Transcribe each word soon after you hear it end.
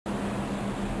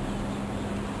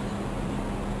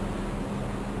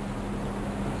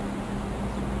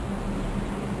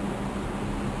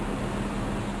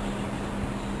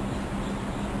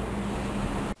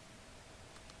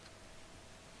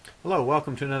Hello,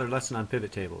 welcome to another lesson on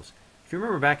pivot tables. If you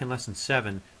remember back in lesson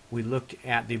 7, we looked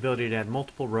at the ability to add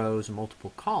multiple rows and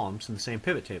multiple columns in the same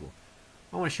pivot table.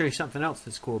 I want to show you something else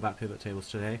that's cool about pivot tables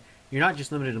today. You're not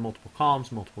just limited to multiple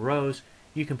columns, multiple rows.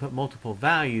 You can put multiple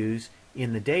values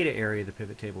in the data area of the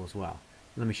pivot table as well.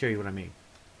 Let me show you what I mean.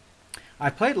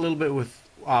 I played a little bit with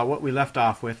what we left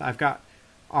off with. I've got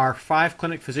our 5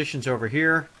 clinic physicians over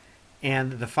here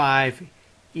and the 5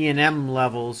 E&M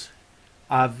levels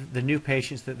of the new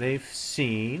patients that they've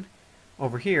seen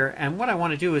over here. And what I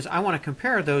want to do is I want to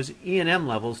compare those E&M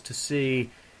levels to see,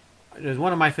 does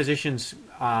one of my physicians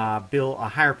bill a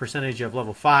higher percentage of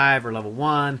level 5 or level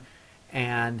 1?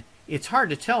 And it's hard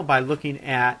to tell by looking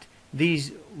at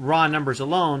these raw numbers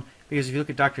alone, because if you look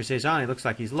at Dr. Cezanne, it looks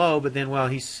like he's low, but then, well,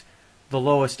 he's the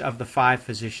lowest of the 5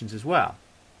 physicians as well.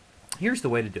 Here's the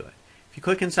way to do it. If you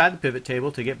click inside the pivot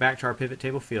table to get back to our pivot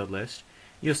table field list,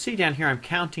 you'll see down here I'm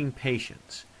counting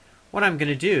patients. What I'm going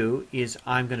to do is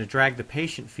I'm going to drag the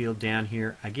patient field down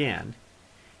here again.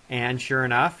 And sure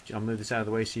enough, I'll move this out of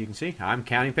the way so you can see, I'm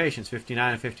counting patients,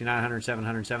 59 and 59, 107,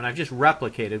 107. I've just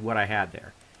replicated what I had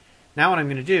there. Now what I'm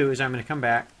going to do is I'm going to come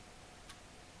back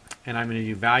and I'm going to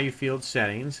do value field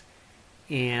settings,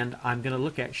 and I'm going to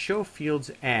look at show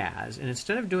fields as, and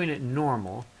instead of doing it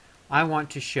normal, I want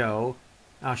to show,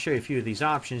 I'll show you a few of these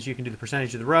options. You can do the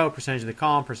percentage of the row, percentage of the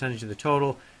column, percentage of the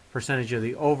total, percentage of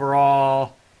the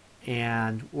overall,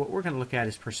 and what we're going to look at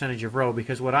is percentage of row,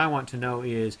 because what I want to know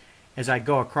is, as I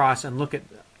go across and look at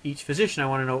each physician, I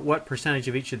want to know what percentage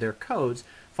of each of their codes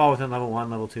fall within level 1,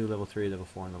 level 2, level 3, level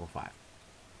 4, and level 5.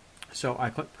 So I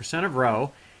click percent of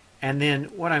row, and then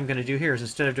what I'm going to do here is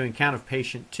instead of doing count of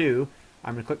patient 2,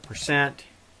 I'm going to click percent,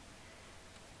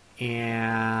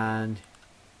 and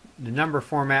the number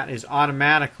format is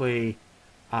automatically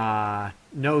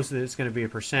knows that it's going to be a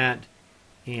percent,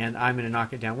 and I'm going to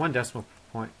knock it down 1 decimal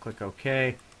point, click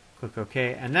OK,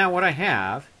 and now what I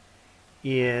have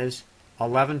is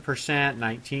 11%,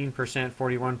 19%,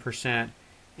 41%,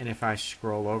 and if I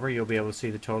scroll over, you'll be able to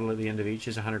see the total at the end of each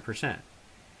is 100%.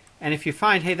 And if you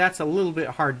find, hey, that's a little bit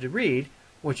hard to read,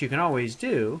 what you can always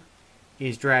do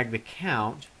is drag the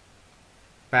count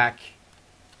back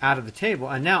out of the table,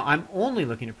 and now I'm only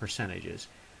looking at percentages.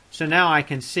 So now I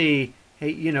can see, hey,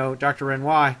 you know, Dr.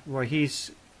 Renoir, well,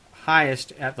 he's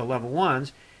highest at the level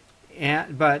 1s,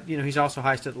 but you know, he's also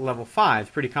highest at the level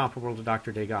 5s, pretty comparable to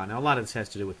Dr. Degas. Now, a lot of this has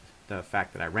to do with the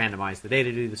fact that I randomized the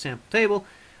data to do the sample table,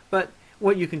 but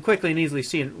what you can quickly and easily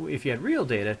see if you had real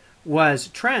data was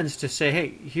trends to say, hey,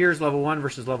 here's level 1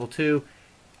 versus level 2.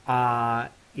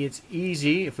 It's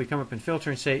easy if we come up and filter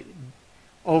and say,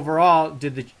 overall,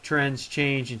 did the trends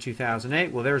change in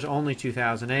 2008? Well, there's only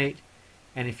 2008.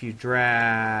 And if you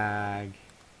drag,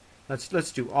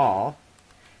 let's do all,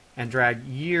 and drag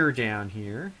year down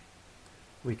here,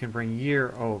 we can bring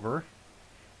year over,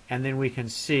 and then we can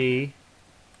see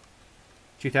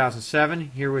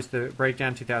 2007, here was the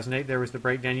breakdown, 2008, there was the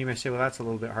breakdown. You may say, well, that's a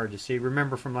little bit hard to see.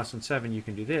 Remember from lesson 7, you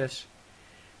can do this.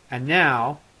 And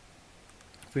now,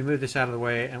 if we move this out of the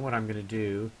way, and what I'm going to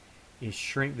do is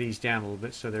shrink these down a little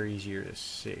bit so they're easier to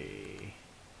see.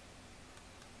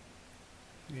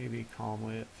 Maybe column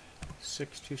width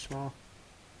 6 too small.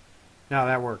 No,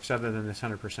 that works, other than this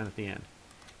 100% at the end.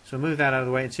 So move that out of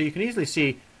the way. And so you can easily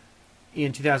see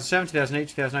in 2007, 2008,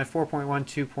 2009,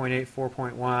 4.1, 2.8,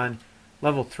 4.1,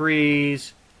 level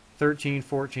 3s, 13,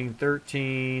 14,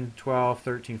 13, 12,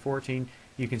 13, 14.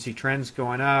 You can see trends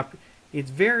going up. It's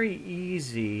very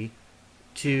easy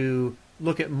to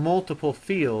look at multiple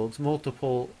fields,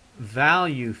 multiple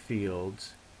value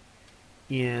fields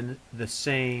in the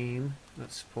same,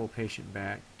 let's pull patient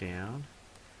back down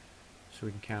so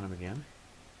we can count them again,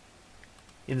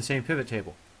 in the same pivot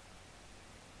table.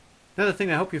 Another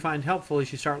thing I hope you find helpful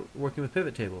is you start working with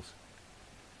pivot tables.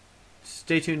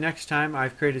 Stay tuned next time.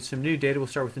 I've created some new data. We'll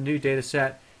start with a new data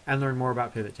set and learn more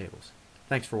about pivot tables.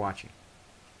 Thanks for watching.